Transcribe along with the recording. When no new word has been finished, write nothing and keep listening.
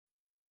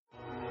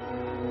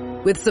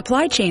With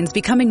supply chains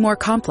becoming more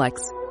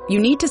complex, you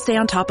need to stay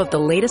on top of the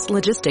latest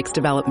logistics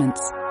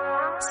developments.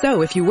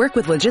 So if you work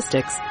with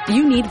logistics,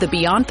 you need the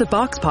Beyond the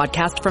Box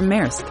podcast from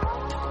Maersk.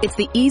 It's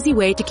the easy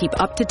way to keep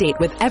up to date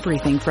with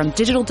everything from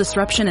digital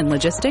disruption in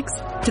logistics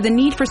to the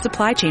need for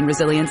supply chain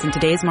resilience in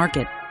today's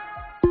market.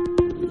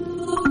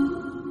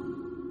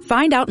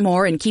 Find out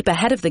more and keep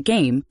ahead of the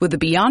game with the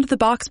Beyond the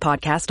Box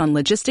podcast on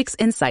logistics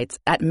insights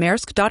at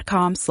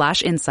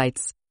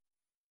maersk.com/insights.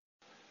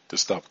 To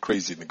stop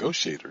crazy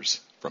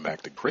negotiators from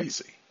acting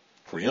crazy,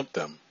 preempt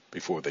them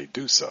before they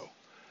do so.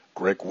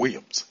 Greg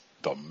Williams,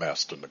 the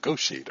master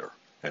negotiator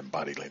and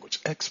body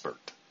language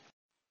expert.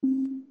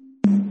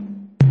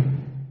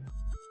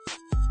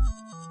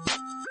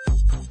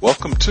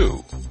 Welcome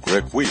to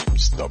Greg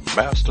Williams, the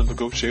master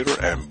negotiator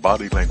and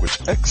body language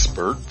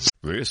expert.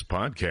 This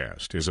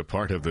podcast is a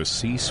part of the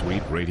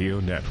C-Suite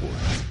Radio Network.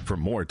 For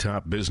more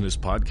top business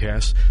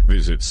podcasts,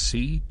 visit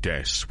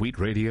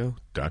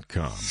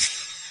c-suiteradio.com.